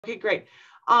Okay, great.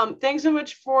 Thanks so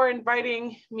much for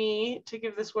inviting me to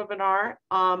give this webinar.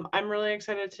 I'm really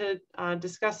excited to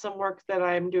discuss some work that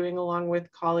I'm doing along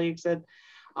with colleagues at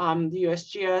the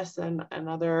USGS and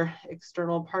other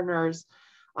external partners.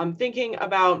 I'm thinking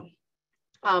about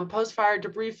post-fire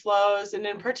debris flows, and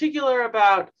in particular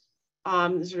about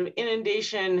sort of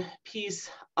inundation piece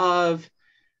of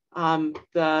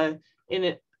the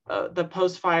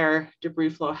post-fire debris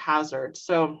flow hazard.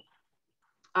 So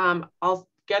I'll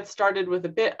get started with a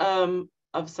bit of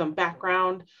some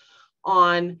background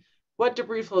on what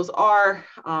debris flows are,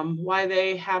 why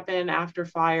they happen after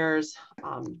fires,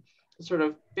 sort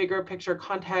of bigger picture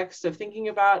context of thinking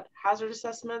about hazard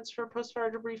assessments for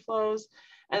post-fire debris flows,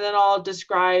 and then I'll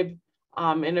describe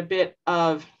in a bit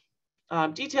of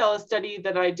detail a study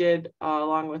that I did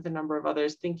along with a number of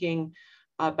others thinking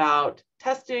about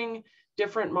testing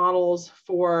different models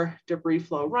for debris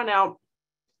flow runout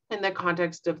in the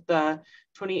context of the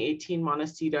 2018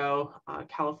 Montecito,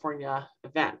 California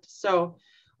event. So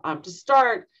to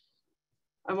start,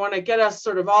 I want to get us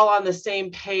sort of all on the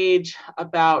same page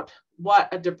about what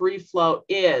a debris flow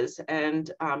is. And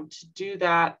to do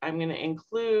that, I'm going to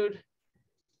include,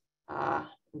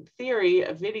 in theory,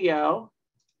 a video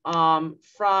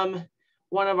from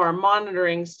one of our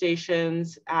monitoring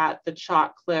stations at the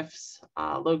Chalk Cliffs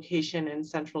location in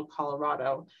central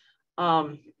Colorado.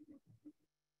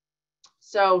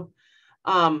 So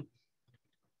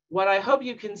what I hope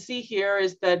you can see here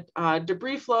is that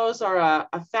debris flows are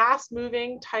a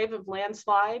fast-moving type of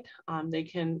landslide. They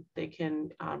can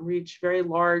reach very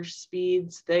large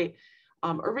speeds. They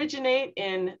originate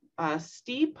in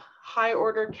steep,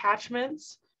 high-order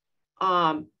catchments.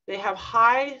 They have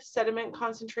high sediment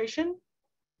concentration,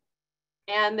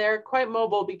 and they're quite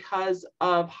mobile because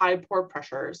of high pore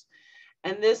pressures.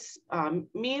 And this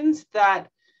means that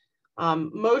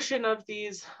motion of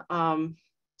these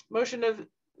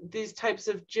types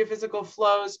of geophysical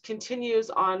flows continues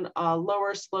on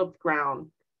lower sloped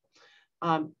ground.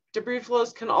 Debris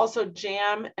flows can also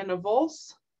jam and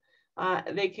avulse.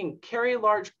 They can carry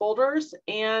large boulders,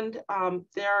 and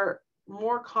they're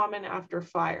more common after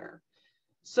fire.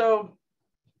 So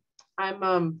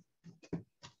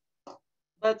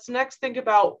let's next think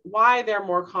about why they're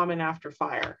more common after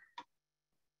fire.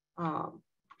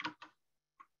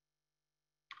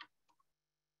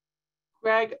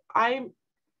 Greg, I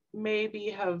maybe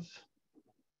have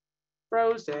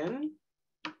frozen.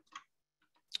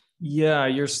 Yeah,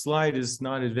 your slide is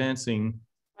not advancing.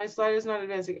 My slide is not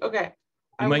advancing. Okay.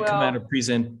 You might come out of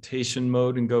presentation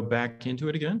mode and go back into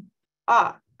it again.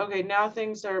 Ah, okay. Now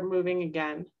things are moving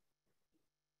again.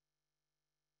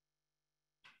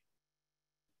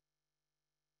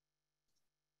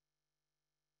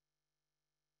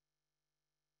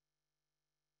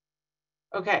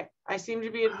 Okay, I seem to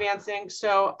be advancing,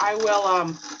 so I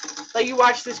will let you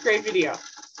watch this great video.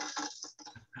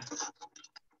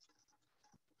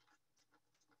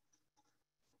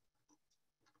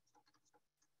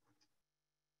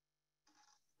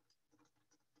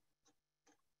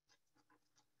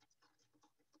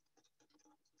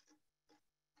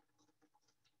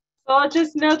 So I'll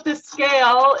just note the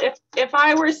scale. If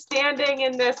I were standing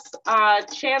in this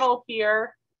channel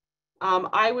here,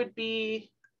 I would be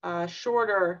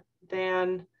shorter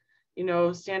than,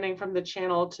 standing from the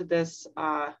channel to this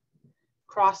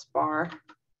crossbar.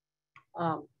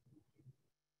 I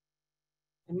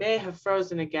may have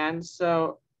frozen again,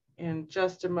 so in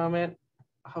just a moment,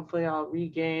 hopefully I'll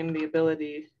regain the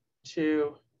ability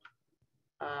to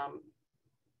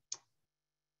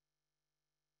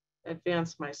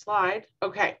advance my slide.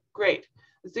 Okay, great.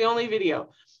 It's the only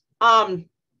video.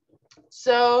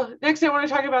 So next I want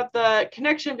to talk about the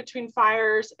connection between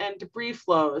fires and debris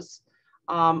flows.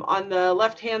 On the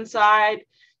left-hand side,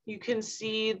 you can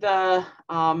see the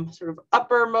sort of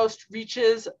uppermost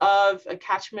reaches of a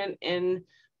catchment in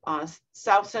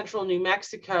south central New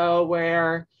Mexico,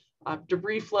 where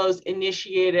debris flows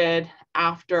initiated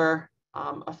after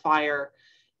a fire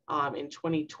in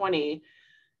 2020.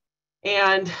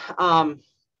 And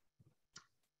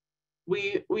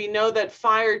we know that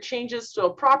fire changes soil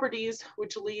properties,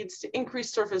 which leads to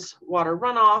increased surface water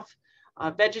runoff.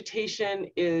 Vegetation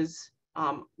is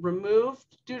removed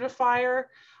due to fire.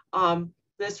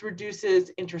 This reduces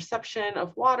interception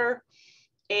of water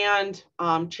and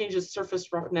changes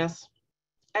surface roughness.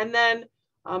 And then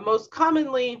most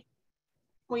commonly,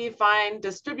 we find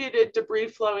distributed debris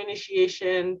flow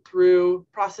initiation through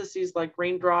processes like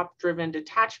raindrop-driven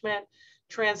detachment,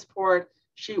 transport,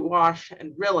 sheet wash,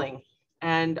 and rilling.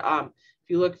 And if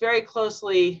you look very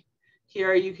closely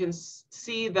here, you can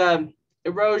see the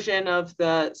erosion of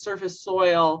the surface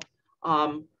soil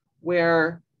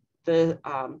where the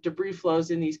debris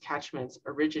flows in these catchments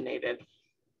originated.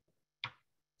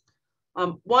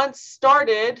 Once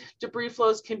started, debris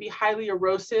flows can be highly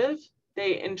erosive.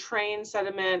 They entrain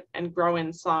sediment and grow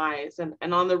in size.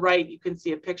 And on the right, you can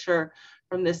see a picture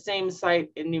from the same site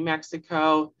in New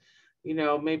Mexico, you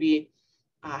know, maybe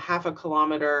half a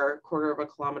kilometer, quarter of a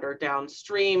kilometer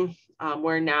downstream,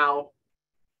 where now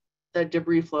the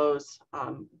debris flows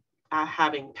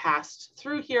having passed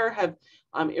through here have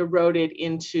eroded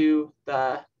into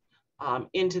the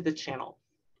channel.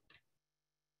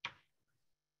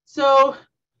 So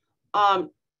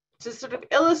to sort of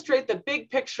illustrate the big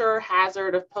picture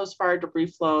hazard of post-fire debris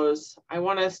flows, I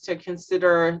want us to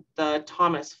consider the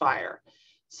Thomas fire.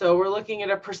 So we're looking at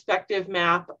a perspective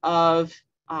map of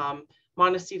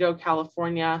Montecito,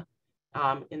 California,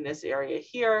 in this area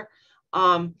here.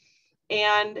 And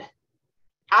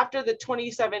after the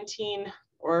 2017,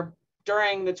 or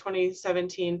during the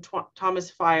 2017 Thomas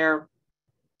fire,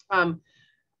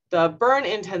 the burn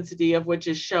intensity of which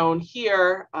is shown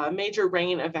here, a major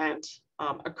rain event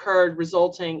occurred,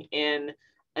 resulting in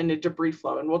a debris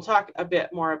flow. And we'll talk a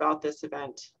bit more about this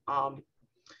event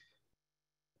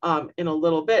in a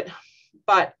little bit.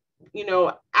 But, you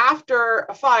know, after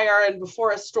a fire and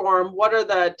before a storm, what are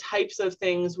the types of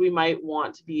things we might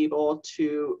want to be able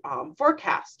to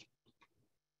forecast?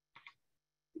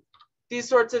 These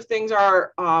sorts of things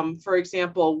are, for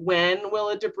example, when will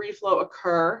a debris flow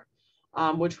occur?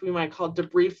 Which we might call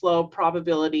debris flow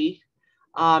probability,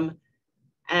 and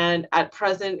at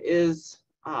present is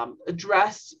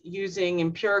addressed using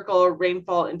empirical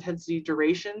rainfall intensity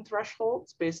duration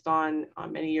thresholds based on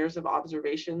many years of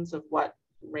observations of what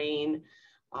rain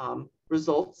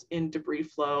results in debris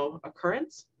flow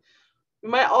occurrence. We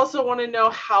might also want to know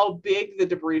how big the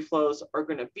debris flows are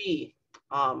going to be,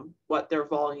 what their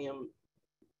volume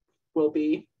will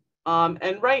be.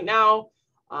 And right now,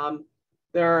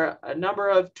 there are a number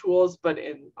of tools, but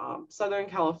in Southern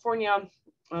California,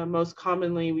 most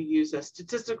commonly we use a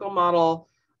statistical model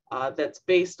that's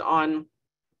based on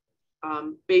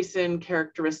basin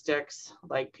characteristics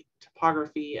like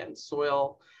topography and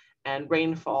soil and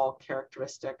rainfall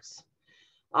characteristics.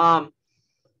 And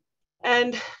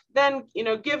then, you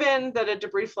know, given that a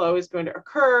debris flow is going to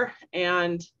occur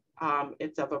and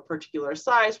it's of a particular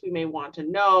size, we may want to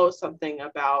know something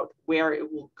about where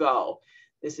it will go.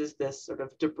 This is this sort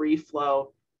of debris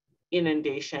flow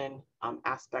inundation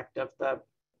aspect of the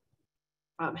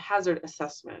hazard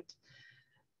assessment.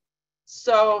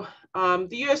 So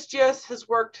the USGS has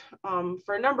worked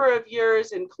for a number of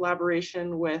years in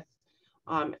collaboration with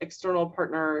external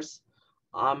partners,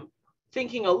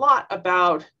 thinking a lot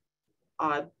about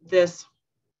this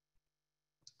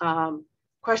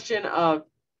question of,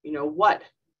 you know, what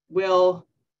will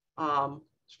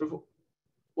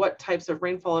what types of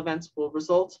rainfall events will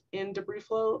result in debris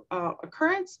flow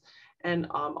occurrence, and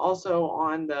also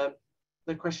on the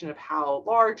question of how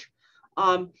large.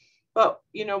 But,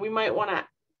 you know, we might want to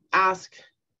ask,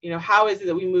 you know, how is it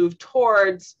that we move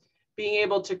towards being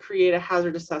able to create a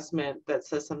hazard assessment that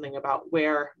says something about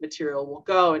where material will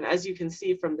go? And as you can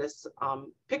see from this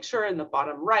picture in the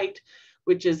bottom right,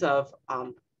 which is of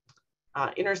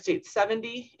Interstate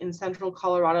 70 in central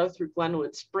Colorado through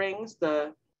Glenwood Springs,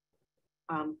 the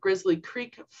Grizzly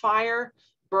Creek fire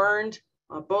burned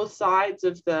both sides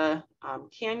of the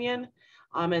canyon.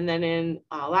 And then in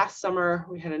last summer,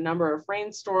 we had a number of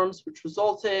rainstorms, which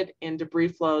resulted in debris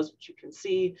flows, which you can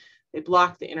see. They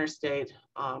blocked the interstate,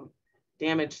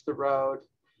 damaged the road,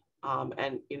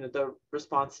 and, you know, the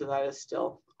response to that is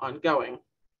still ongoing.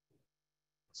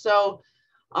 So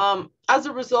as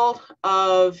a result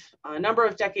of a number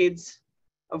of decades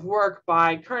of work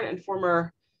by current and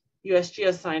former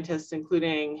USGS scientists,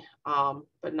 including,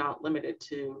 but not limited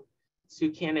to, Sue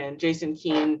Cannon, Jason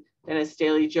Keene, Dennis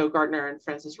Staley, Joe Gardner, and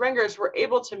Francis Rengers, were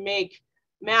able to make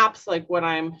maps like what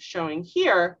I'm showing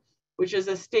here, which is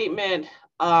a statement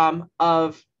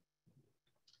of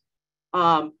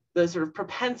the sort of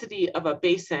propensity of a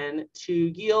basin to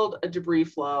yield a debris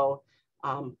flow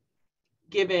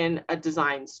given a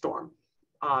design storm.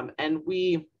 And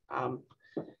we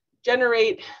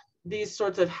generate these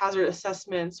sorts of hazard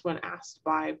assessments when asked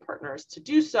by partners to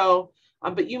do so.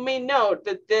 But you may note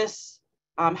that this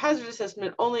hazard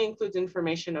assessment only includes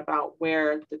information about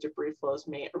where the debris flows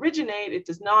may originate. It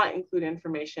does not include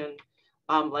information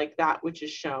like that which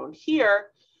is shown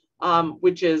here,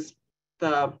 which is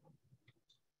the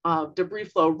debris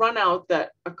flow runout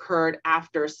that occurred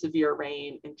after severe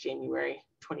rain in January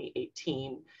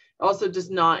 2018. It also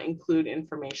does not include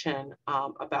information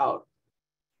about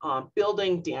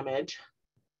building damage,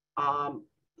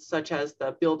 such as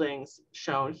the buildings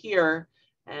shown here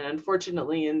And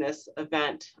unfortunately, in this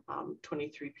event,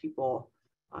 23 people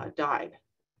died.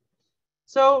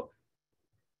 So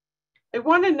I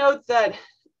want to note that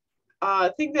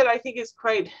thing that I think is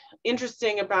quite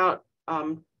interesting about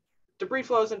debris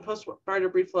flows and post-fire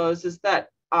debris flows is that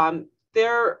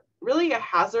they're really a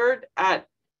hazard at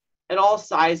all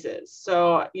sizes.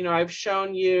 So, I've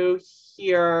shown you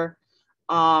here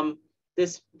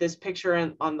this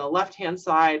picture on the left-hand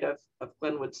side of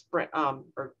Glenwood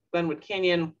or Glenwood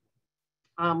Canyon.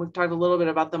 We've talked a little bit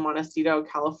about the Montecito,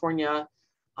 California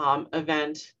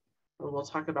event. We'll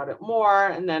talk about it more.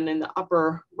 And then in the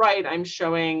upper right, I'm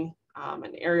showing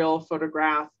an aerial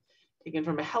photograph taken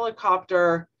from a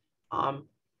helicopter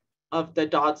of the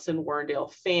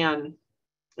Dodson-Warrendale fan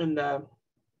in the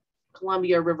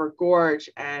Columbia River Gorge.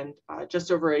 And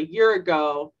just over a year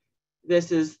ago,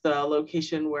 this is the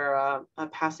location where a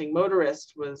passing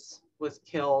motorist was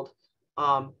killed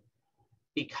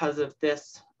because of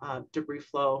this debris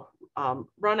flow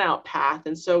runout path.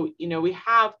 And so, we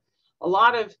have a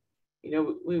lot of,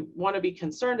 we want to be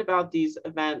concerned about these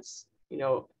events,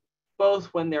 both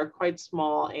when they're quite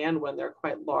small and when they're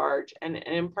quite large. And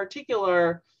in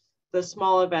particular, the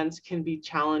small events can be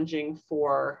challenging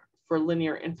for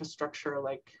linear infrastructure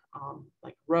like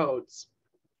roads.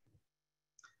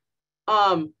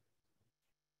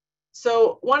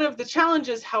 So one of the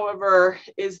challenges, however,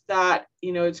 is that,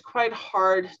 it's quite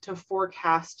hard to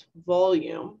forecast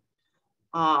volume.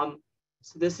 So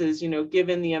this is,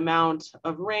 given the amount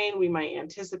of rain we might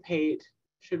anticipate,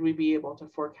 should we be able to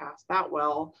forecast that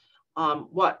well?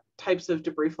 What types of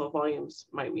debris flow volumes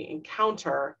might we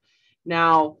encounter?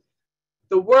 Now,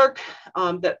 the work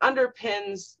that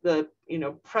underpins the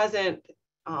present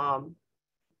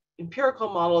empirical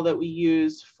model that we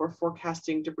use for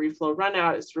forecasting debris flow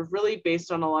runout is sort of really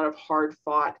based on a lot of hard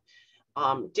fought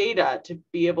data to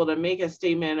be able to make a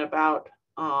statement about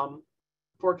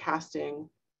forecasting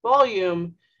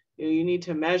volume. You need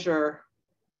to measure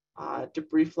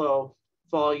debris flow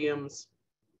volumes.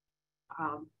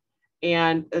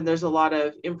 And there's a lot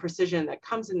of imprecision that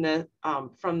comes in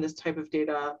from this type of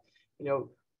data.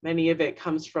 Many of it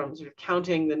comes from sort of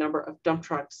counting the number of dump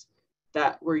trucks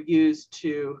that were used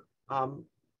to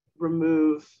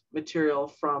remove material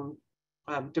from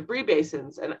debris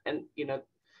basins. And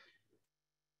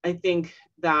I think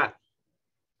that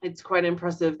it's quite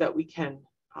impressive that we can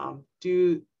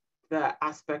do the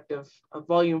aspect of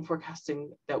volume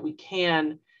forecasting that we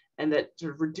can, and that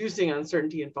sort of reducing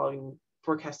uncertainty in volume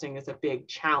forecasting is a big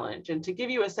challenge. And to give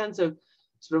you a sense of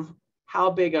sort of how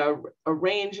big a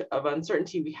range of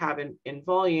uncertainty we have in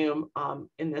volume,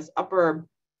 in this upper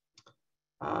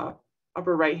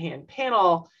right-hand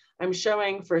panel, I'm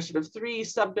showing for sort of 3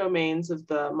 subdomains of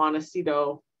the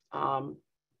Montecito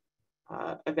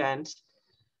event,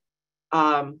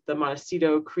 the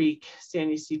Montecito Creek, San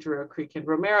Ysidro Creek, and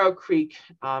Romero Creek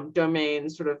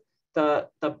domains. Sort of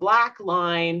the black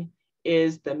line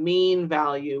is the mean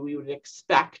value we would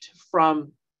expect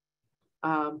from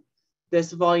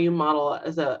this volume model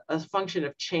as a function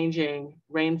of changing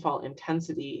rainfall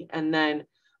intensity. And then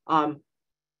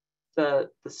the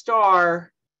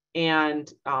star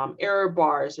and error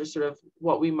bars are sort of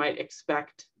what we might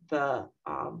expect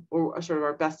or sort of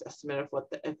our best estimate of what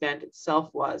the event itself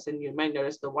was. And you might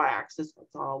notice the y-axis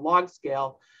that's on a log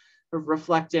scale of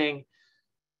reflecting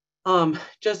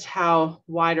just how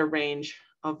wide a range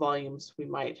of volumes we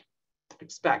might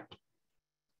expect.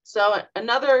 So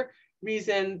another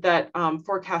reason that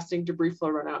forecasting debris flow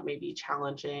runout may be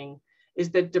challenging is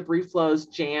that debris flows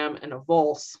jam and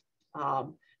avulse.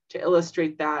 To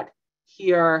illustrate that,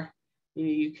 here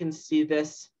you can see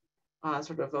this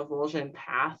sort of avulsion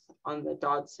path on the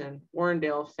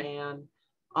Dodson-Warrendale fan.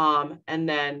 And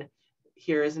then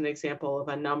here is an example of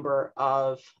a number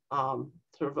of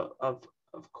sort of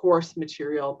coarse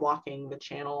material blocking the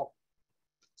channel.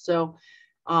 So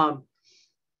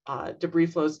debris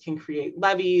flows can create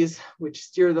levees, which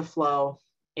steer the flow,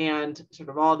 and sort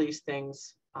of all these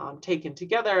things taken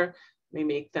together may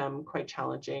make them quite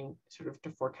challenging sort of to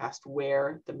forecast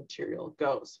where the material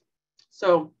goes.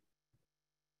 So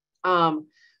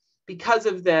because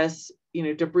of this,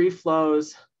 debris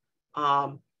flows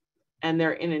and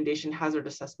their inundation hazard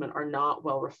assessment are not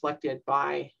well reflected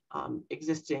by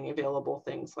existing available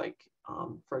things like,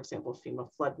 for example,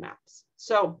 FEMA flood maps.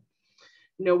 So,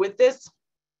 with this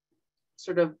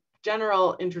sort of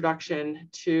general introduction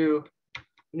to,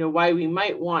 why we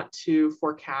might want to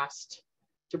forecast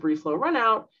debris flow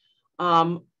runout,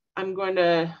 I'm going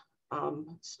to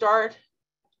start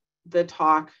the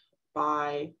talk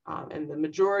by, and the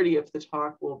majority of the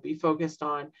talk will be focused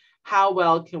on how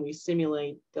well can we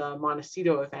simulate the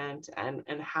Montecito event, and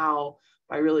how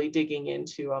by really digging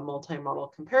into a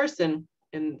multi-model comparison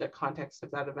in the context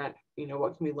of that event.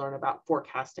 What can we learn about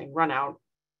forecasting runout?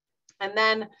 And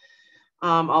then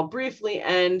I'll briefly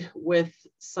end with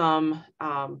some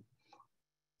sort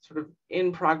of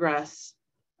in progress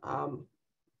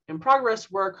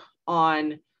work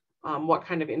on what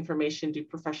kind of information do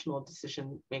professional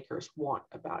decision makers want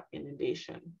about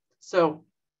inundation. So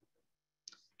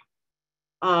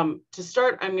to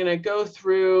start, I'm going to go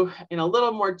through in a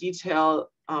little more detail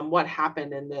what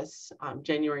happened in this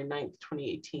January 9th,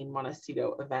 2018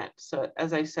 Montecito event. So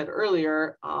as I said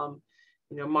earlier,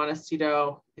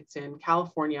 Montecito, it's in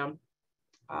California,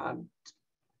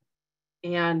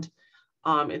 and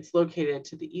it's located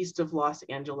to the east of Los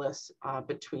Angeles,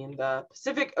 between the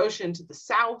Pacific Ocean to the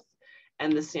south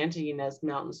and the Santa Ynez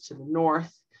Mountains to the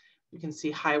north. You can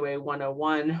see Highway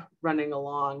 101 running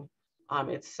along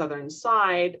its southern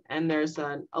side, and there's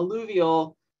an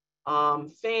alluvial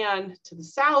fan to the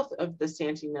south of the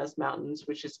Santa Ynez Mountains,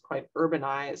 which is quite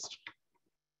urbanized.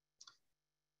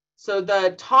 So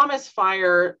the Thomas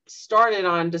Fire started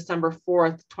on December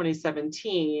 4th,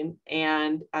 2017,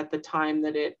 and at the time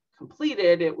that it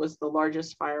completed, it was the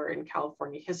largest fire in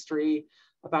California history,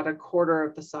 about a quarter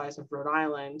of the size of Rhode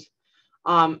Island.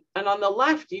 And on the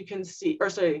left, you can see,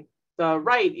 the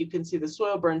right, you can see the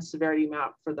soil burn severity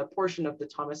map for the portion of the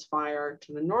Thomas Fire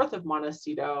to the north of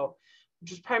Montecito,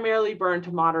 which is primarily burned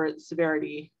to moderate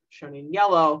severity, shown in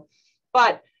yellow.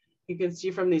 But you can see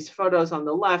from these photos on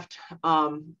the left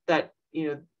that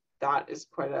that is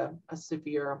quite a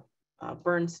severe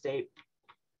burn state.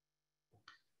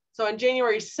 So on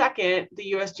January 2nd,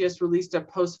 the USGS released a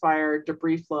post-fire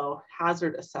debris flow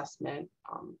hazard assessment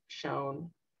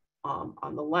shown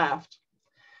on the left.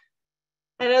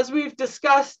 And as we've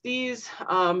discussed, these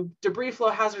debris flow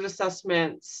hazard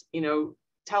assessments,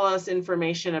 tell us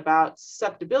information about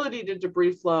susceptibility to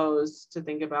debris flows, to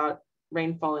think about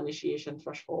rainfall initiation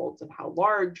thresholds and how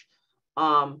large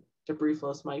debris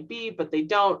flows might be, but they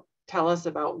don't tell us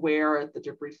about where the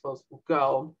debris flows will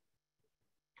go.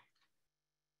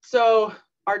 So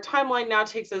our timeline now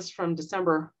takes us from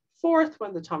December 4th,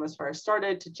 when the Thomas Fire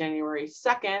started, to January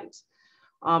 2nd.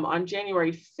 On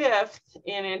January 5th,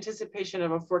 in anticipation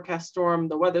of a forecast storm,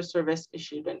 the Weather Service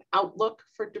issued an outlook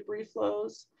for debris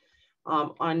flows.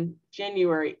 On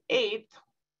January 8th,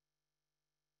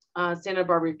 Santa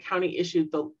Barbara County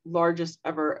issued the largest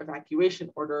ever evacuation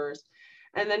orders.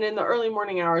 And then in the early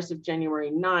morning hours of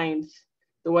January 9th,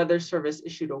 the Weather Service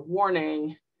issued a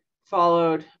warning,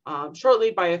 followed shortly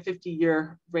by a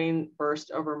 50-year rain burst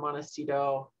over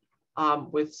Montecito,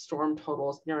 with storm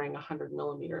totals nearing 100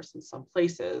 millimeters in some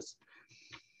places.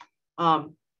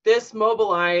 This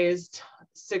mobilized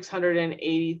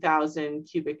 680,000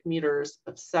 cubic meters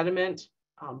of sediment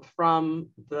from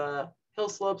the hill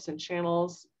slopes and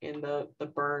channels in the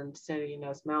burned Santa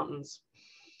Ynez Mountains.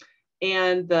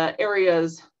 And the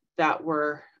areas that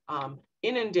were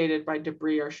inundated by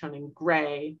debris are shown in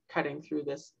gray, cutting through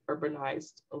this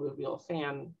urbanized alluvial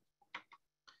fan.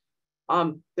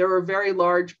 There were very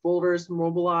large boulders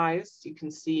mobilized. You can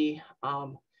see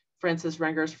Francis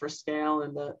Rengers for scale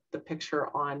in the picture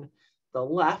on the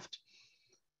left.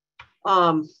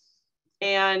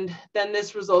 And then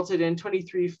this resulted in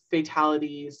 23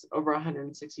 fatalities, over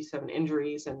 167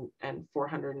 injuries, and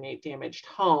 408 damaged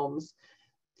homes.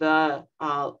 The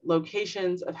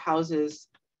locations of houses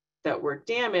that were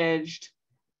damaged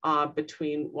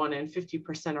between 1% and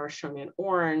 50% are shown in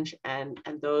orange, and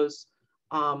those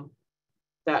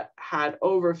that had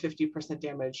over 50%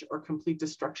 damage or complete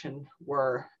destruction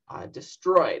were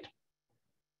destroyed.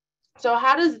 So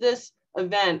how does this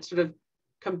event sort of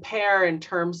compare in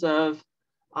terms of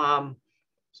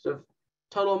sort of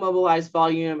total mobilized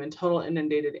volume and total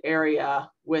inundated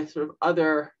area with sort of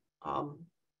other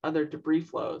debris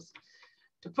flows?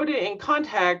 To put it in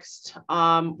context,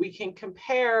 we can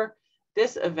compare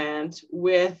this event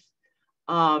with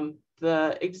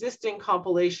the existing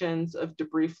compilations of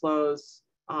debris flows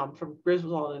from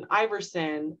Griswold and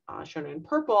Iverson, shown in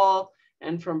purple,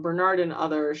 and from Bernard and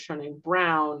others, shown in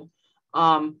brown,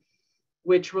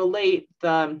 which relate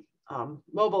the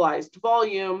mobilized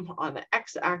volume on the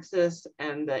x-axis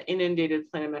and the inundated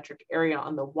planimetric area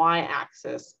on the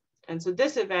y-axis. And so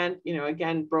this event,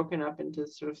 again, broken up into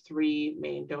sort of three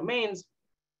main domains,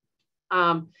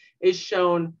 is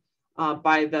shown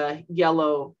by the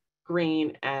yellow,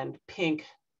 green, and pink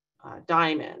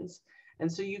diamonds.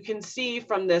 And so you can see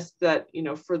from this that,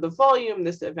 for the volume,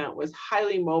 this event was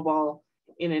highly mobile,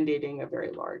 inundating a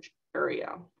very large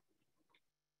area.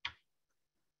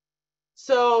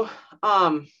 So,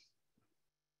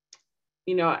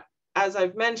 as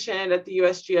I've mentioned, at the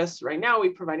USGS right now, we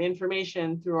provide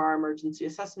information through our emergency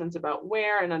assessments about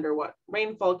where and under what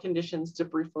rainfall conditions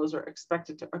debris flows are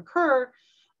expected to occur.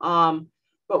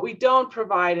 But we don't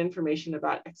provide information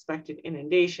about expected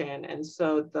inundation. And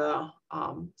so the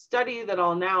study that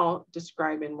I'll now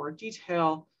describe in more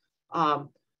detail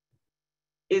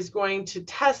is going to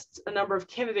test a number of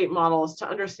candidate models to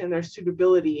understand their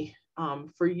suitability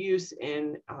for use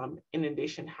in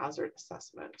inundation hazard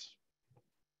assessment.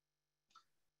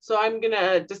 So I'm going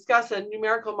to discuss a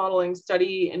numerical modeling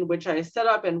study in which I set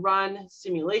up and run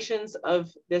simulations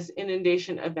of this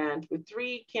inundation event with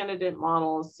 3 candidate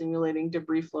models simulating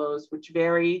debris flows, which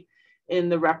vary in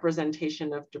the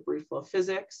representation of debris flow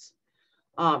physics.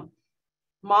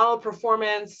 Model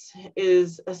performance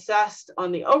is assessed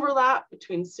on the overlap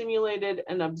between simulated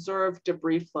and observed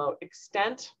debris flow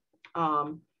extent,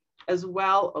 as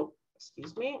well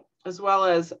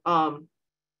as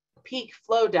peak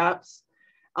flow depths.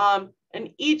 And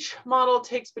each model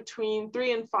takes between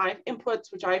 3 and 5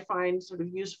 inputs, which I find sort of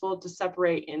useful to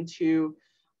separate into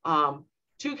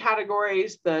 2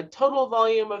 categories: the total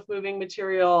volume of moving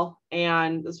material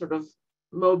and the sort of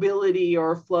mobility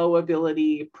or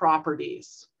flowability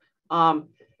properties.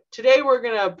 Today, we're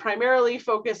going to primarily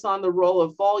focus on the role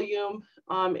of volume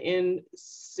in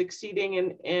succeeding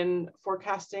in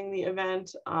forecasting the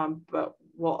event, but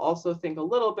we'll also think a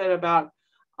little bit about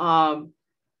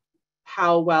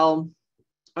how well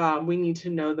we need to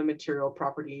know the material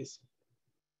properties.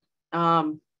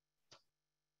 And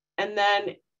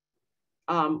then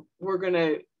we're going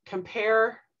to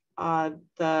compare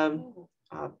the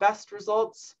best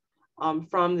results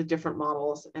from the different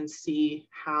models and see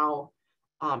how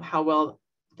well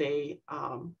they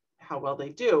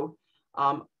do.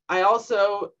 I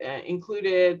also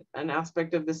included an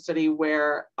aspect of the study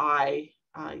where I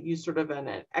use sort of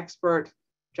an expert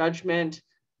judgment.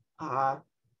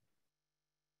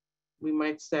 We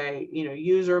might say,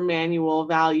 user manual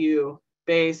value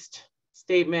based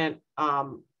statement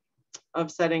of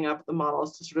setting up the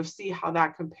models to sort of see how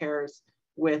that compares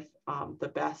with the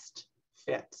best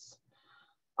fits.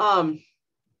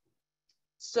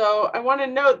 So I want to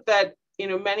note that,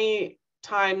 many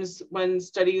times when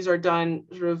studies are done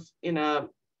sort of in a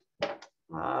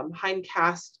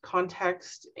hindcast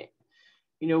context,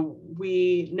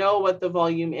 we know what the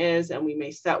volume is, and we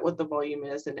may set what the volume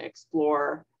is and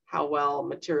explore how well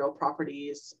material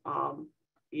properties, how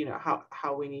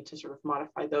we need to sort of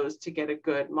modify those to get a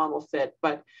good model fit.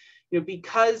 But,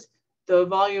 because the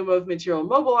volume of material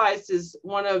mobilized is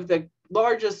one of the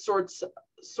largest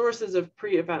sources of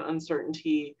pre-event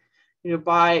uncertainty,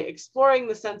 by exploring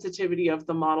the sensitivity of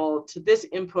the model to this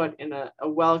input in a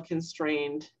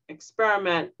well-constrained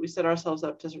experiment, we set ourselves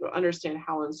up to sort of understand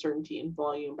how uncertainty in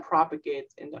volume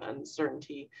propagates into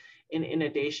uncertainty in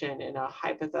inundation in a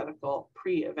hypothetical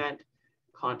pre-event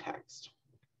context.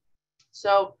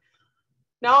 So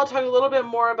now I'll talk a little bit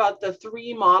more about the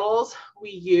 3 models we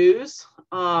use.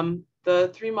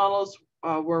 The 3 models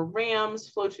were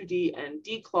RAMS, Flow2D, and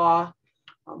DCLAW.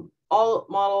 All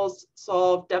models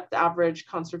solve depth average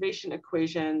conservation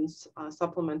equations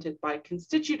supplemented by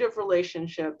constitutive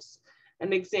relationships.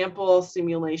 An example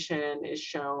simulation is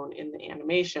shown in the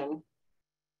animation.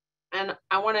 And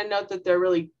I want to note that there are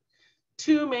really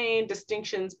 2 main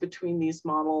distinctions between these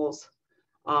models.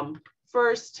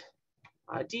 First,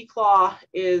 DCLAW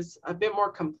is a bit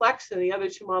more complex than the other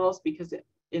 2 models because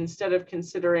instead of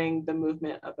considering the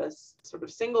movement of a sort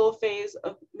of single phase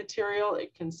of material,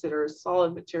 it considers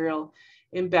solid material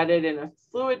embedded in a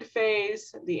fluid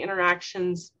phase, the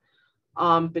interactions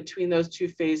between those 2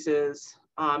 phases,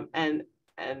 and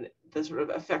the sort of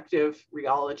effective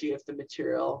rheology of the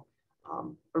material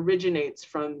originates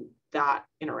from that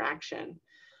interaction.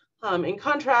 In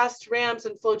contrast, RAMS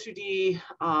and Flow2D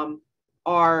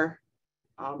are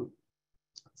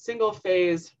single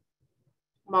phase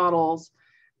models,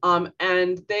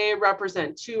 and they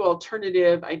represent 2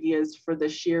 alternative ideas for the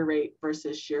shear rate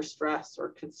versus shear stress or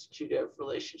constitutive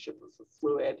relationship of the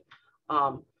fluid,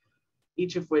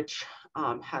 each of which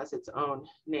has its own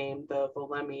name, the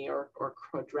Volemi or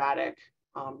quadratic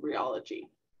rheology.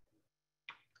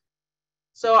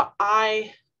 So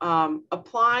I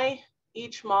apply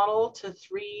each model to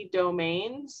 3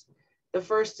 domains. The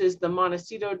first is the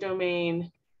Montecito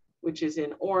domain, which is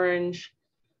in orange.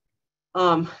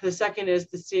 The second is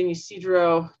the San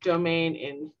Ysidro domain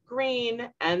in green,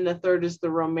 and the third is the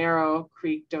Romero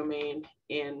Creek domain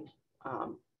in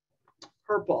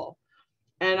purple.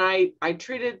 And I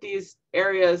treated these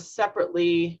areas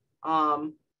separately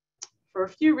for a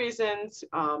few reasons,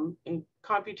 in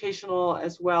computational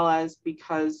as well as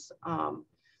because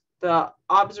the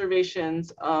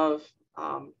observations of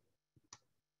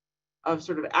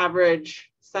sort of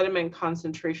average sediment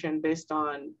concentration based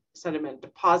on sediment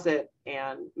deposit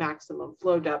and maximum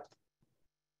flow depth,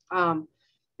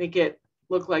 make it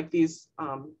look like these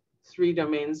three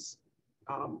domains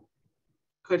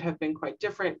could have been quite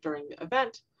different during the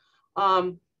event.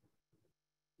 In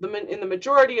the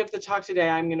majority of the talk today,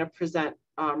 I'm going to present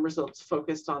results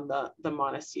focused on the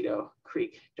Montecito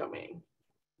Creek domain.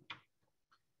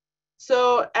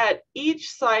 So at each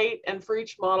site and for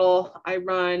each model, I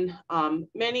run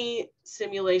many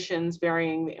simulations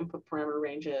varying the input parameter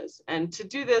ranges. And to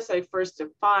do this, I first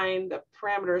define the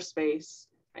parameter space.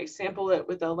 I sample it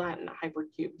with a Latin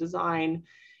hypercube design,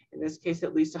 in this case,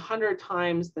 at least 100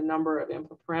 times the number of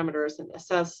input parameters, and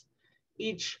assess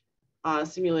each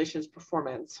simulation's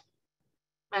performance.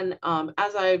 And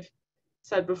as I've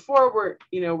said before, we're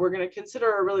going to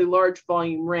consider a really large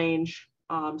volume range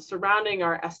surrounding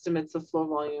our estimates of flow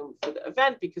volume for the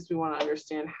event, because we want to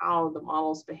understand how the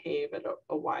models behave at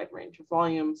a wide range of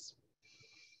volumes.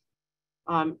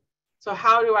 So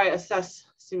how do I assess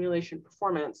simulation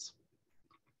performance?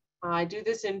 I do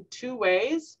this in two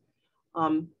ways.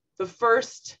 The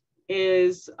first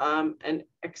is an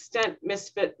extent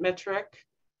misfit metric,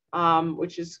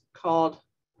 which is called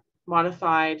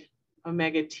modified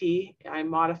omega t. I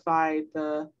modified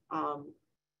the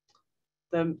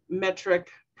metric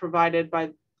provided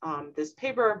by this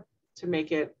paper to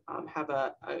make it have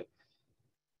a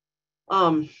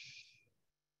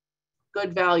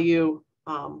good value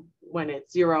when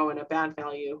it's 0 and a bad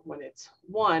value when it's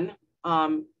 1.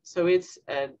 So it's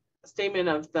a statement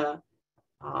of the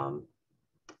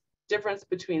difference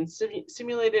between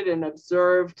simulated and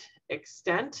observed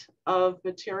extent of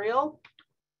material.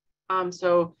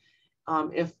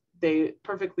 If they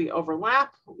perfectly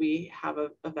overlap, we have a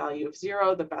value of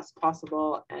 0, the best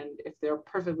possible. And if they're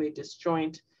perfectly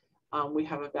disjoint, we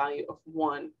have a value of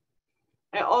 1.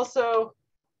 I also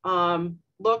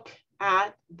look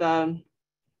at the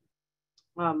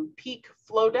peak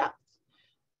flow depth.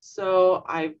 So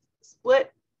I've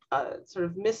split a sort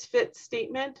of misfit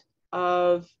statement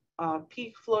of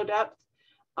peak flow depth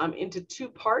into two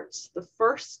parts. The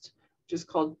first, which is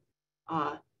called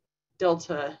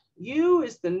delta U,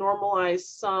 is the normalized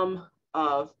sum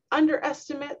of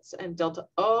underestimates, and delta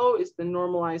O is the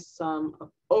normalized sum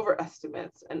of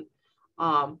overestimates. And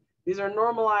these are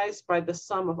normalized by the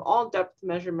sum of all depth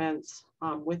measurements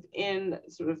within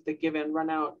sort of the given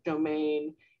runout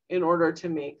domain in order to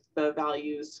make the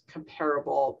values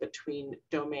comparable between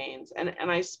domains. And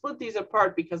I split these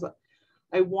apart because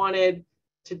I wanted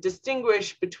to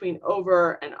distinguish between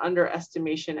over and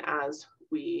underestimation as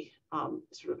we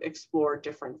sort of explore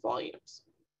different volumes.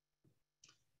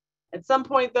 At some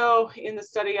point though, in the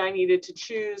study, I needed to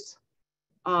choose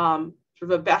sort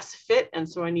of a best fit. And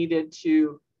so I needed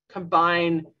to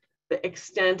combine the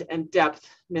extent and depth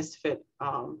misfit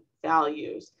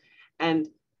values. And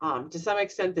to some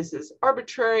extent, this is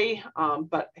arbitrary,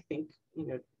 but I think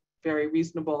very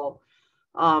reasonable.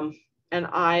 And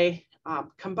I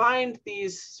combined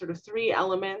these sort of three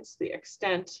elements: the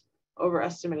extent,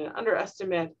 overestimate, and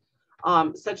underestimate,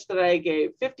 such that I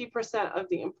gave 50% of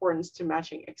the importance to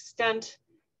matching extent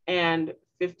and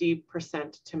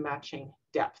 50% to matching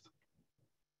depth.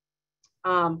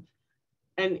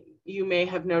 And you may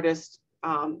have noticed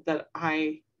that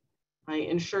I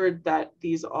ensured that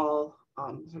these all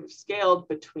sort of scaled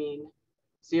between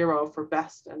 0 for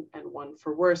best and 1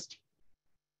 for worst.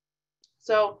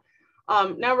 So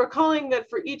now recalling that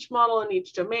for each model in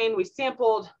each domain, we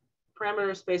sampled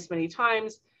parameter space many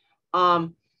times.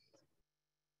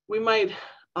 You might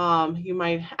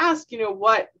ask,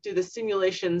 what do the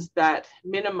simulations that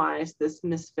minimize this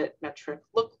misfit metric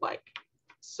look like?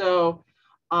 So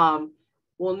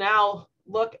we'll now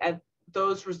look at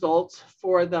those results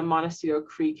for the Montecito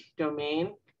Creek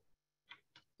domain.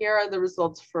 Here are the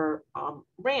results for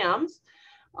RAMs.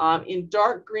 In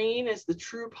dark green is the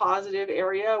true positive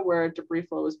area where debris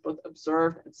flow is both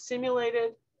observed and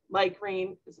simulated. Light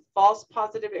green is a false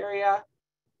positive area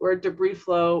where debris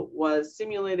flow was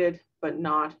simulated but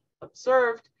not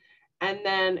observed. And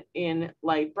then in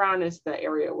light brown is the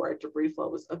area where debris flow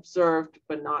was observed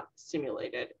but not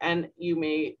simulated. And you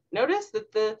may notice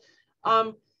that the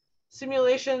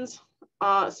simulation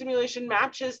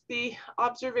matches the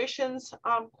observations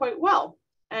quite well.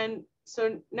 And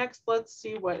so next, let's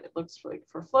see what it looks like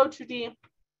for flow 2D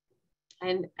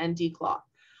and DCLAW.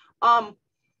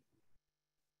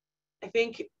 I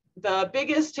think the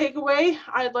biggest takeaway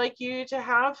I'd like you to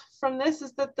have from this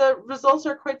is that the results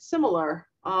are quite similar.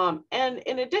 And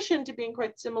in addition to being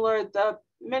quite similar,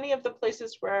 many of the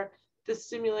places where the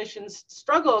simulations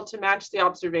struggle to match the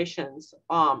observations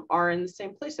are in the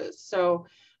same places. So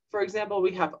for example,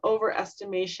 we have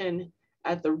overestimation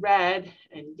at the red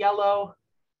and yellow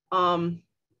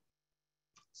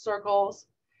circles.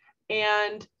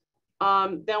 And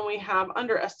then we have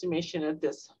underestimation at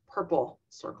this purple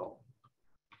circle.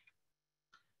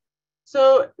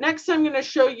 So next I'm going to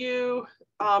show you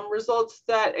results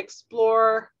that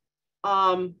explore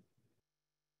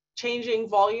changing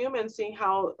volume and seeing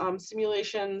how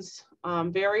simulations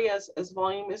vary as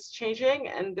volume is changing.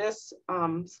 And this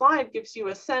slide gives you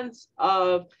a sense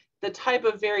of the type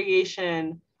of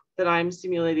variation that I'm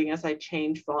simulating as I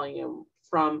change volume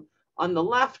from on the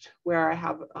left, where I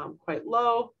have quite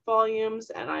low volumes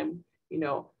and I'm,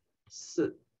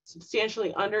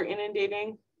 substantially under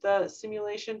inundating the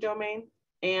simulation domain,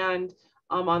 and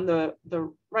on the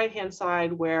right-hand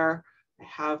side where I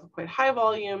have quite high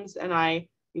volumes and I'm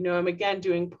again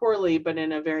doing poorly, but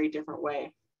in a very different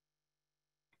way.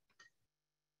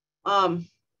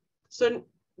 So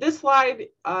this slide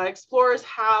explores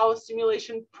how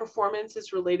simulation performance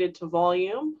is related to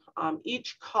volume.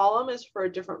 Each column is for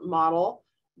a different model: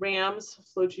 RAMS,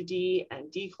 Flow2D,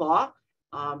 and DCLAW,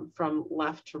 from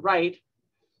left to right.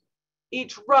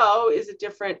 Each row is a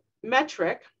different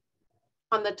metric.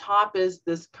 On the top is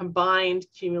this combined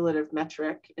cumulative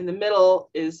metric. In the middle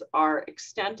is our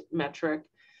extent metric.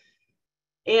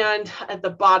 And at the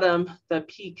bottom, the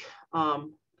peak,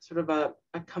 sort of a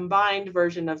combined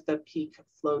version of the peak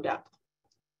flow depth.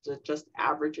 So it just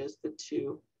averages the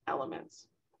two elements.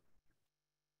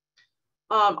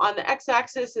 On the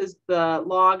x-axis is the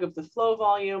log of the flow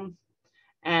volume,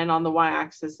 and on the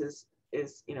y-axis is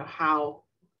how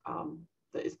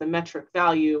is the metric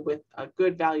value, with a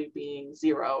good value being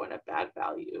 0 and a bad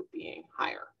value being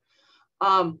higher.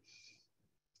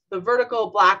 The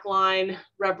vertical black line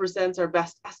represents our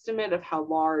best estimate of how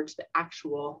large the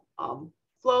actual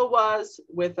flow was,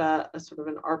 with a sort of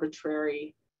an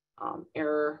arbitrary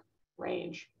error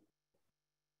range.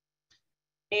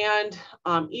 And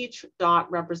each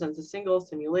dot represents a single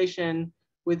simulation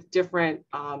with different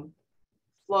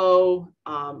flow,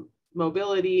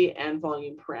 mobility, and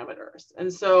volume parameters.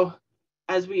 And so,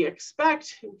 as we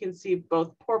expect, we can see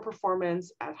both poor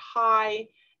performance at high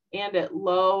and at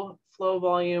low flow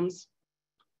volumes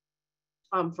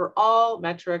for all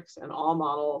metrics and all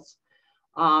models.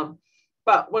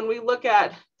 But when we look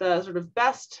at the sort of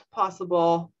best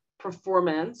possible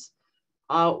performance,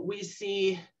 we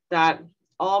see that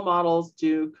all models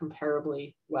do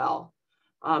comparably well.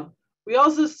 We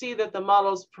also see that the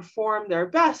models perform their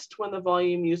best when the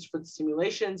volume used for the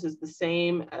simulations is the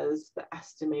same as the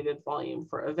estimated volume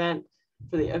for the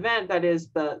event. That is,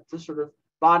 the sort of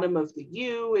bottom of the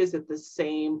U is at the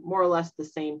same, more or less the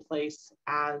same place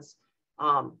as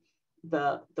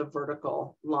the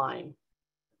vertical line.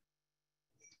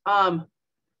 I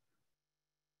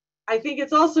think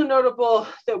it's also notable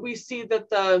that we see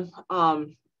that the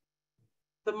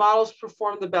models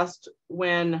perform the best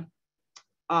when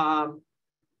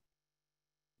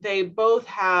they both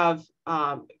have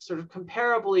sort of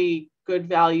comparably good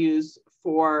values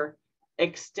for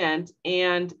extent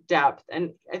and depth.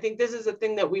 And I think this is a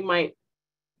thing that we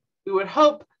would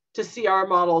hope to see our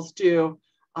models do,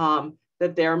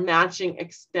 that they're matching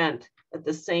extent at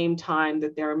the same time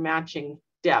that they're matching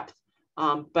depth.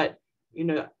 But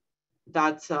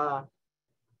that's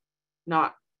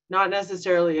not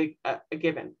necessarily a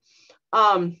given.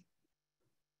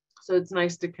 So it's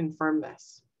nice to confirm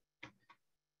this.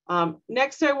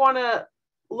 Next, I want to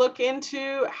look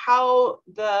into how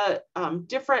the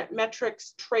different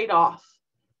metrics trade off.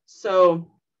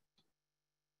 So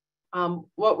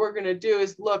what we're going to do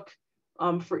is look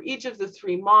for each of the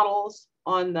three models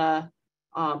on the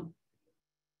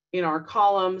in our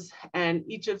columns, and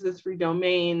each of the three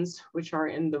domains, which are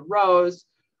in the rows.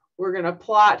 We're going to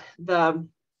plot the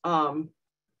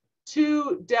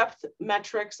two depth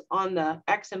metrics on the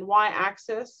X and Y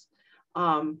axis.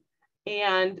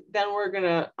 And then we're going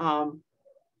to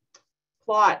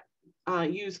plot,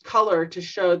 use color to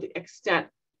show the extent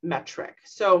metric.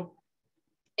 So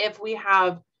if we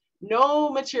have no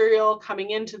material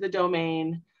coming into the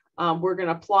domain, we're going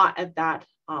to plot at that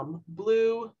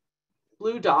blue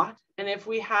dot. And if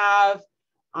we have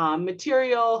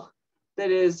material that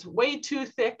is way too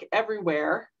thick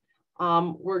everywhere,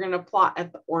 we're going to plot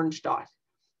at the orange dot.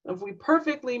 If we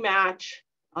perfectly match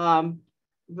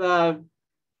the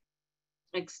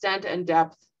extent and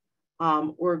depth,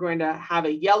 we're going to have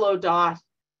a yellow dot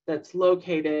that's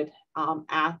located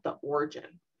at the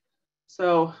origin.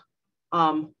 So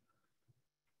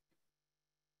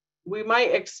we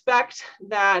might expect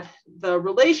that the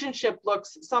relationship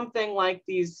looks something like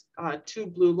these two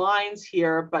blue lines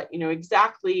here, but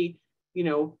exactly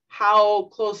how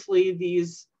closely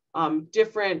these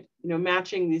different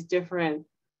matching these different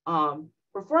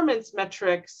performance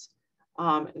metrics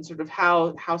and sort of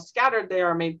how scattered they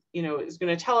are is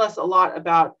going to tell us a lot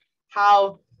about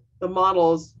how the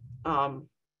models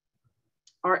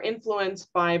are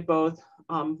influenced by both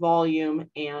volume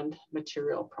and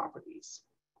material properties.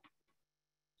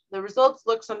 The results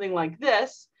look something like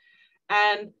this.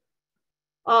 And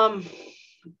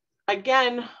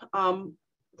again, I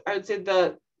would say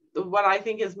what I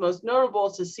think is most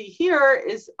notable to see here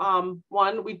is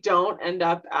one, we don't end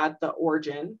up at the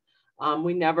origin.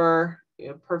 We never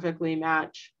perfectly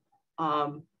match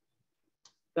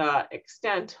the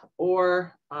extent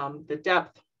or the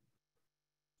depth.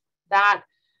 That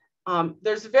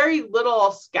there's very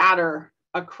little scatter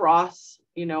across,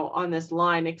 on this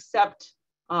line, except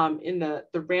in the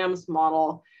RAMS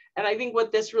model. And I think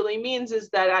what this really means is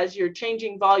that as you're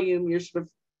changing volume, you're sort of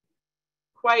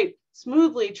quite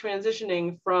smoothly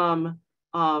transitioning from,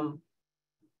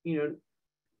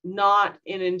 not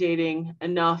inundating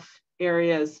enough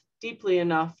areas deeply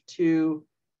enough to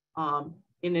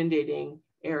inundating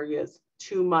areas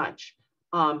too much.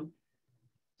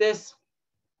 This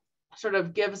sort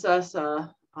of gives us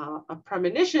a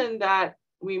premonition that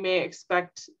we may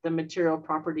expect the material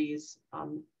properties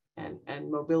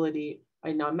and mobility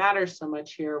might not matter so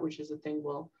much here, which is a thing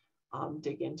we'll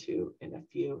dig into in a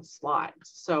few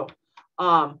slides. So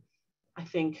I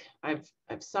think I've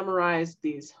summarized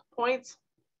these points.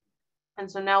 And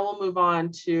so now we'll move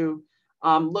on to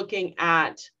looking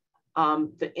at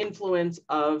the influence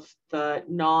of the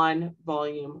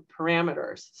non-volume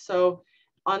parameters. So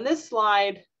on this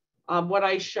slide, what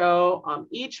I show,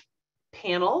 each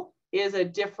panel is a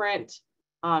different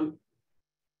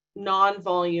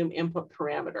non-volume input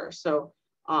parameter. So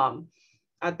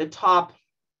at the top,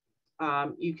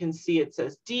 you can see it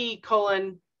says D :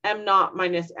 M naught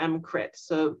minus M crit.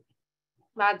 So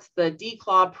that's the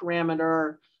declaw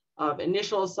parameter of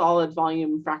initial solid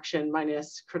volume fraction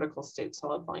minus critical state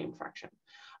solid volume fraction.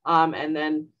 And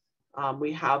then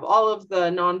we have all of the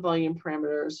non-volume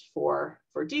parameters for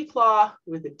declaw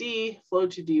with a D, flow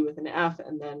to D with an F,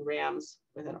 and then RAMS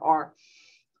with an R.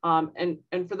 And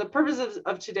for the purposes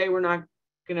of today, we're not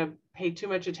going to pay too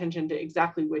much attention to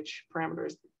exactly which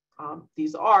parameters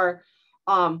these are.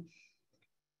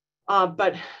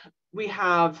 But we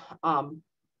have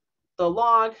the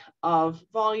log of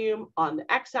volume on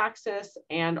the x-axis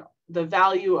and the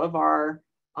value of our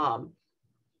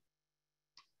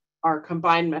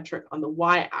combined metric on the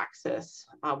y-axis.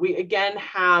 We again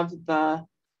have the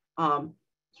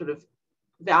sort of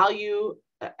value,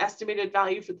 estimated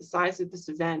value for the size of this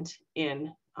event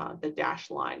in the dashed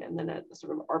line, and then a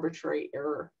sort of arbitrary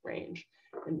error range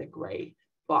in the gray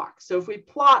box. So if we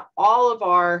plot all of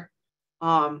our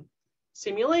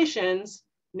simulations,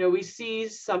 we see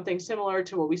something similar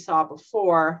to what we saw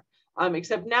before,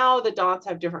 except now the dots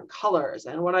have different colors.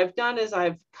 And what I've done is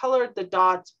I've colored the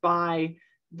dots by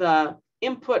the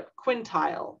input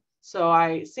quintile. So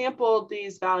I sampled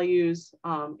these values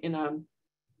in a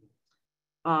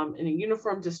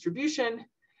uniform distribution,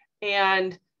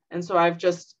 and so I've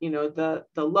just the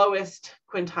lowest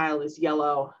quintile is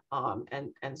yellow,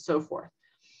 and so forth.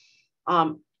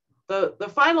 The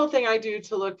final thing I do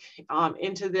to look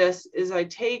into this is I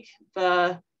take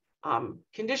the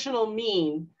conditional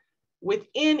mean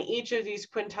within each of these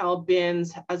quintile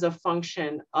bins as a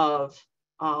function of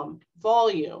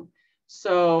volume.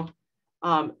 So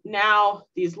now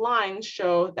these lines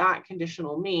show that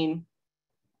conditional mean.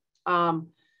 And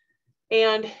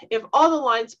if all the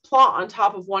lines plot on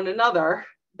top of one another,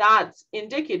 that's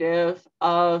indicative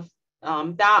of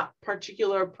that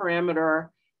particular parameter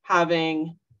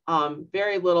having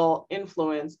very little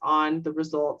influence on the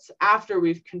results after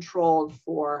we've controlled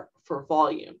for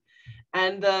volume.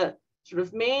 And the sort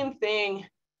of main thing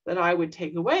that I would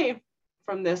take away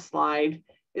from this slide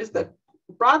is that,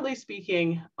 broadly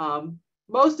speaking,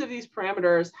 most of these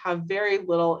parameters have very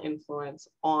little influence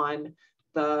on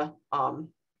the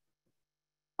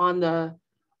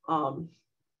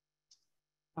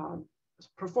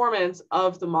performance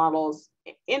of the models,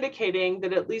 indicating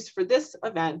that at least for this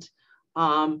event,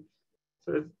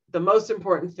 sort of the most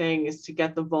important thing is to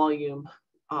get the volume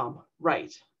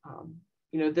right.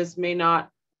 This may not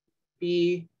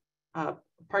be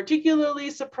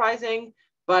particularly surprising,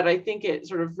 but I think it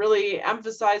sort of really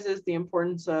emphasizes the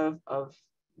importance of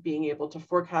being able to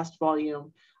forecast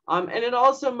volume. And it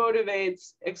also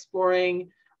motivates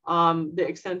exploring the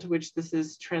extent to which this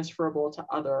is transferable to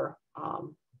other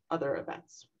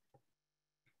events.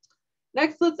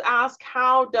 Next, let's ask,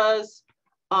 how does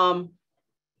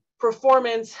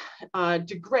performance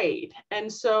degrade?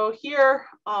 And so here,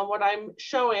 what I'm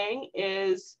showing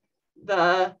is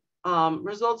the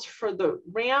results for the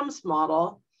RAMS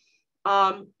model,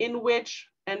 in which,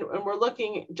 and we're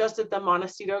looking just at the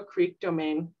Montecito Creek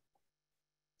domain.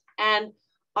 And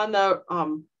on the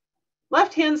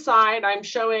left-hand side, I'm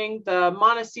showing the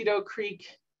Montecito Creek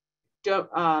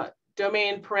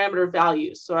domain parameter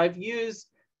values. So I've used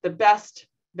the best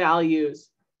values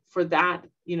for that,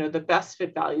 the best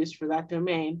fit values for that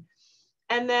domain.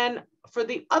 And then for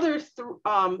the other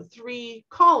three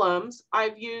columns,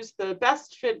 I've used the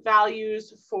best fit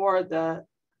values for the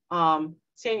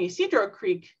San Ysidro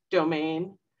Creek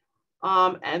domain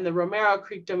and the Romero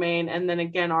Creek domain, and then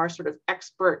again, our sort of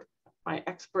my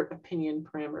expert opinion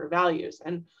parameter values.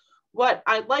 And what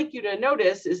I'd like you to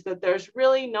notice is that there's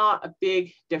really not a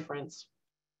big difference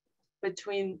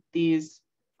between these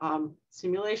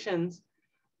simulations,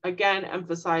 again,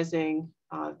 emphasizing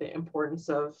the importance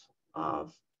of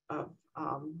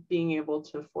being able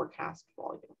to forecast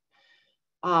volume.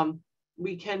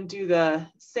 We can do the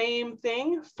same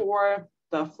thing for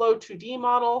the Flow 2D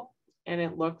model, and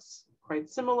it looks quite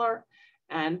similar.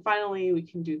 And finally, we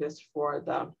can do this for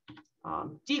the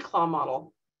DCLAW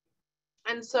model.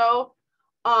 And so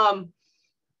I'll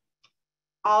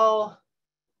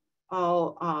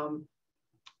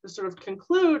sort of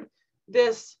conclude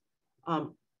this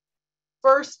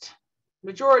first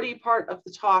majority part of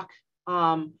the talk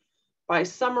by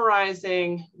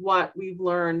summarizing what we've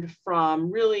learned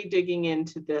from really digging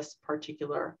into this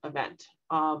particular event.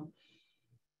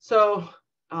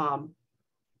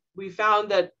 We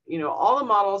found that all the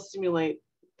models simulate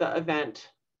the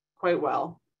event quite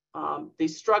well. They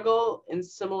struggle in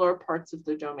similar parts of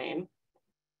the domain.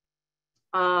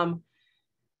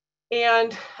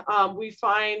 We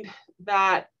find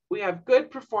that we have good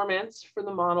performance for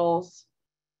the models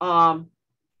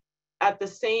at the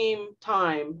same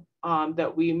time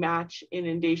that we match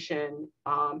inundation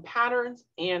patterns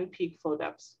and peak flow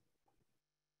depths.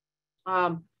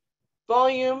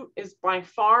 Volume is by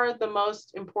far the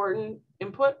most important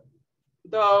input,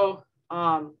 though,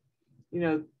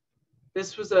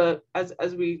 this was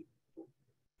as we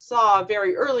saw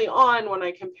very early on when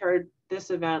I compared this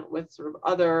event with sort of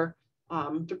other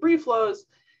debris flows,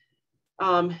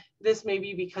 this may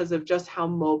be because of just how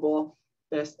mobile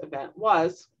this event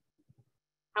was.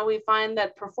 And we find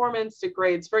that performance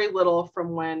degrades very little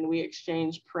from when we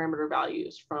exchange parameter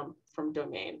values from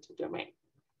domain to domain.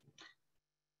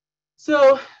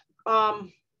 So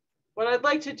what I'd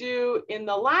like to do in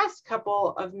the last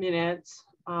couple of minutes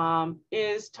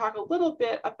is talk a little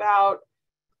bit about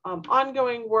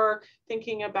ongoing work,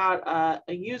 thinking about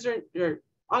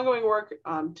ongoing work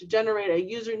to generate a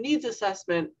user needs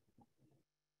assessment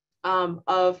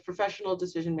of professional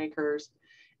decision makers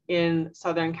in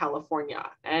Southern California.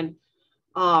 And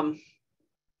I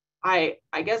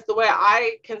guess the way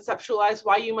I conceptualize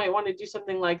why you might want to do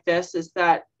something like this is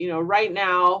that, right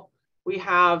now we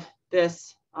have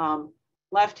this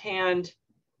left-hand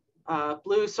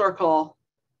blue circle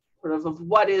sort of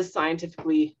what is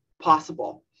scientifically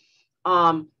possible.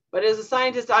 But as a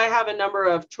scientist, I have a number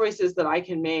of choices that I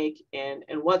can make in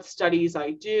what studies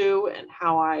I do and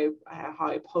how I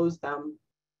pose them.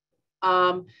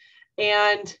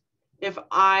 And if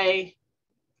I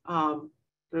sort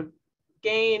of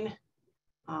gain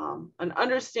an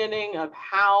understanding of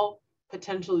how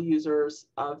potential users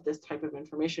of this type of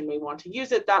information may want to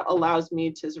use it, that allows me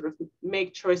to sort of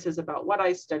make choices about what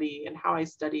I study and how I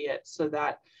study it, so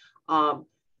that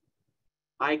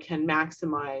I can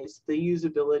maximize the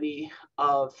usability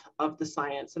of the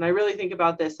science. And I really think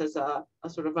about this as a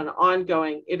sort of an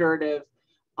ongoing iterative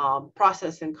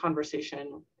process and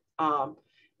conversation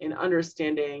in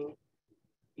understanding,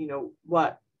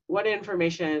 what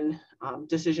information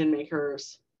decision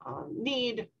makers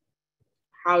need,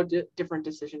 how different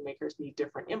decision makers need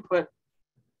different input,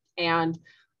 and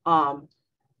and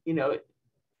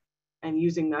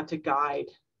using that to guide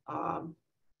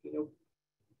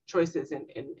choices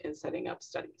in setting up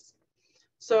studies.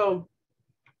 So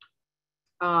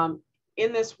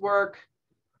in this work,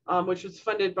 which was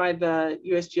funded by the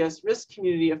USGS Risk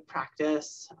Community of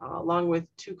Practice, along with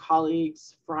two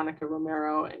colleagues, Veronica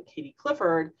Romero and Katie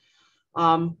Clifford,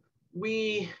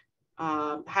 we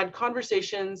had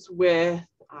conversations with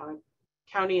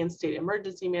county and state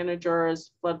emergency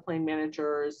managers, floodplain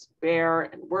managers, BEAR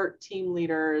and WERT team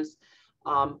leaders,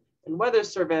 and weather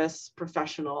service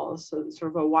professionals, so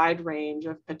sort of a wide range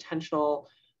of potential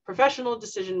professional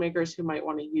decision makers who might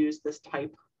want to use this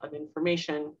type of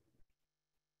information.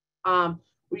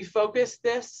 We focused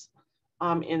this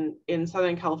in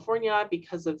Southern California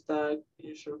because of the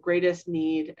sort of greatest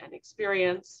need and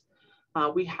experience.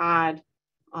 We had,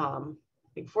 I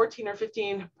think, 14 or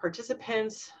 15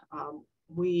 participants.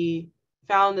 We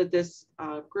found that this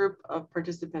group of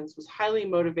participants was highly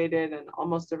motivated, and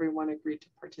almost everyone agreed to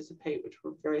participate, which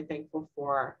we're very thankful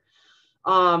for.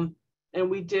 And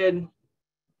we did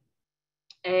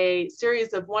a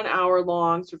series of 1 hour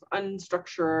long sort of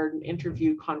unstructured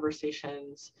interview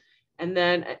conversations, and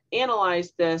then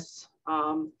analyzed this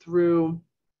through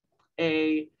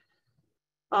a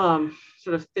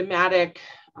sort of thematic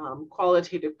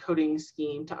qualitative coding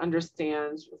scheme to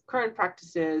understand sort of current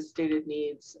practices, stated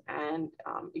needs, and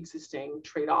existing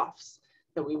trade-offs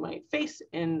that we might face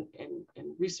in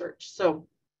research. So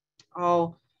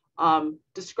I'll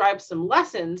describe some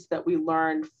lessons that we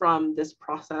learned from this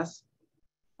process.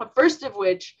 The first of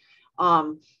which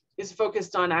is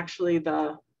focused on actually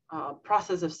the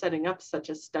process of setting up such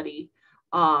a study,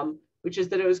 which is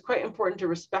that it was quite important to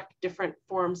respect different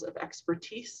forms of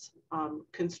expertise.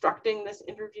 Constructing this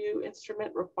interview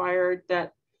instrument required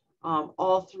that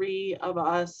all three of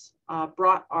us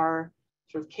brought our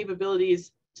sort of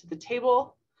capabilities to the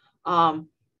table.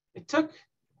 It took,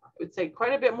 I would say,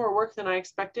 quite a bit more work than I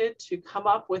expected to come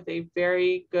up with a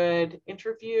very good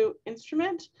interview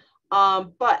instrument,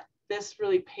 but this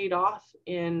really paid off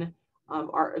in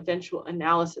our eventual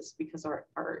analysis, because our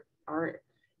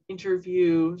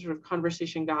interview sort of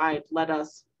conversation guide led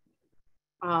us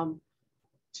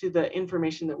to the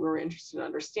information that we were interested in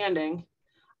understanding.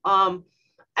 And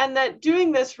that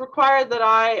doing this required that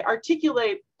I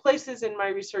articulate places in my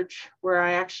research where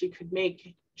I actually could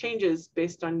make changes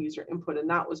based on user input. And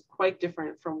that was quite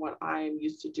different from what I'm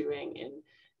used to doing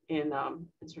in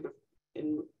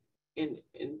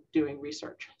doing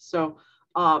research. So,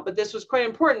 but this was quite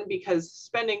important because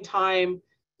spending time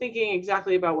thinking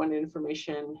exactly about what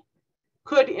information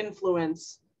could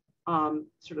influence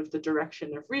sort of the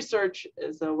direction of research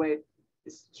is sort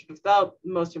of the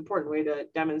most important way to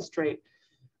demonstrate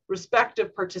respect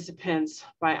of participants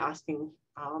by asking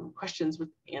questions with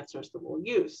answers that we'll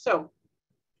use. So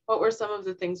what were some of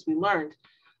the things we learned?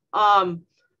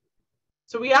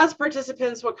 So we asked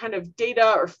participants what kind of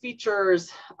data or features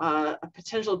a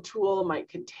potential tool might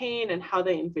contain and how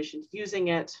they envisioned using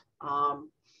it.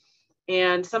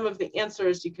 And some of the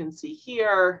answers you can see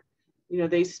here,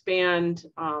 they spanned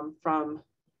from,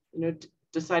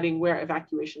 deciding where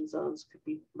evacuation zones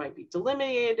might be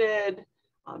delimited,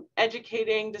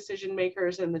 educating decision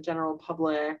makers and the general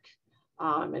public,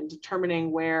 and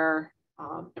determining where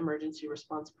emergency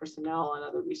response personnel and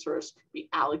other resources could be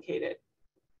allocated.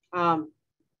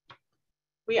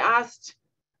 We asked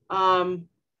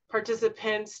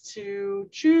participants to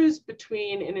choose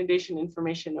between inundation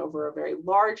information over a very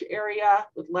large area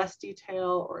with less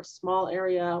detail or a small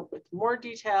area with more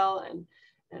detail.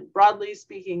 And broadly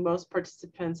speaking, most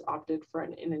participants opted for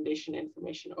an inundation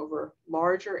information over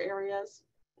larger areas.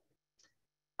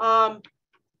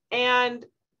 And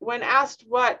when asked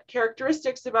what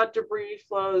characteristics about debris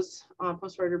flows,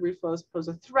 post-fire debris flows pose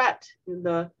a threat,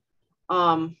 the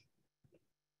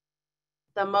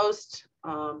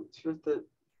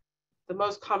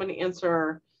most common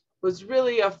answer was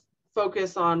really a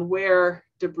focus on where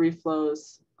debris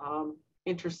flows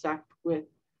intersect with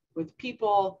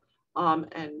people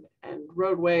and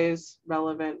roadways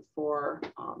relevant for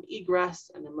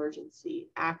egress and emergency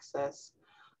access.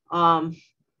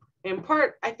 In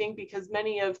part, I think because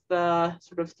many of the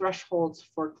sort of thresholds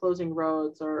for closing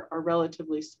roads are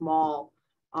relatively small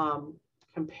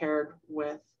compared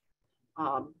with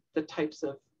the types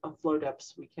of flow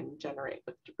depths we can generate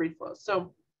with debris flows.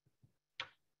 So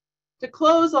to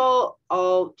close,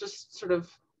 I'll just sort of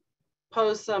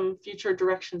pose some future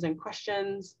directions and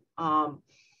questions.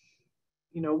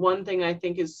 One thing I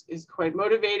think is quite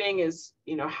motivating is,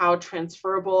 how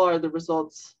transferable are the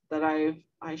results that I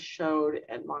showed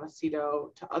at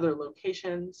Montecito to other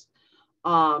locations?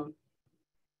 How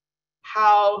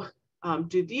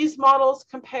do these models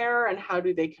compare, and how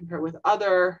do they compare with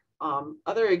other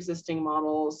existing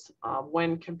models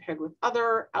when compared with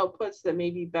other outputs that may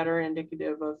be better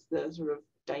indicative of the sort of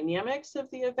dynamics of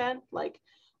the event, like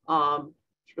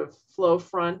sort of flow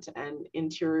front and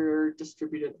interior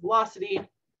distributed velocity? I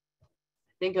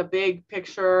think a big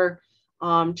picture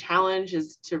challenge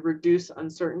is to reduce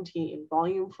uncertainty in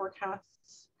volume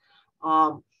forecasts.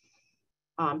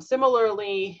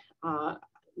 Similarly,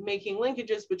 making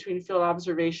linkages between field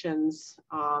observations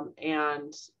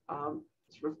and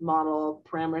sort of model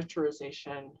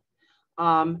parameterization.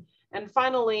 And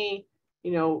finally,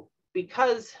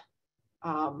 because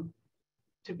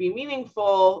to be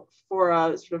meaningful for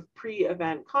a sort of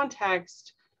pre-event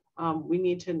context,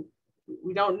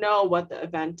 we don't know what the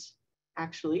event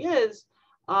actually is.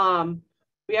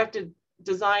 We have to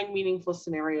design meaningful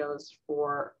scenarios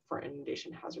for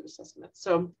inundation hazard assessment.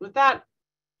 So with that,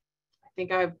 I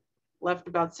think I've left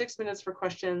about 6 minutes for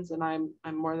questions, and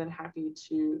I'm more than happy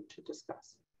to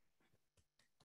discuss.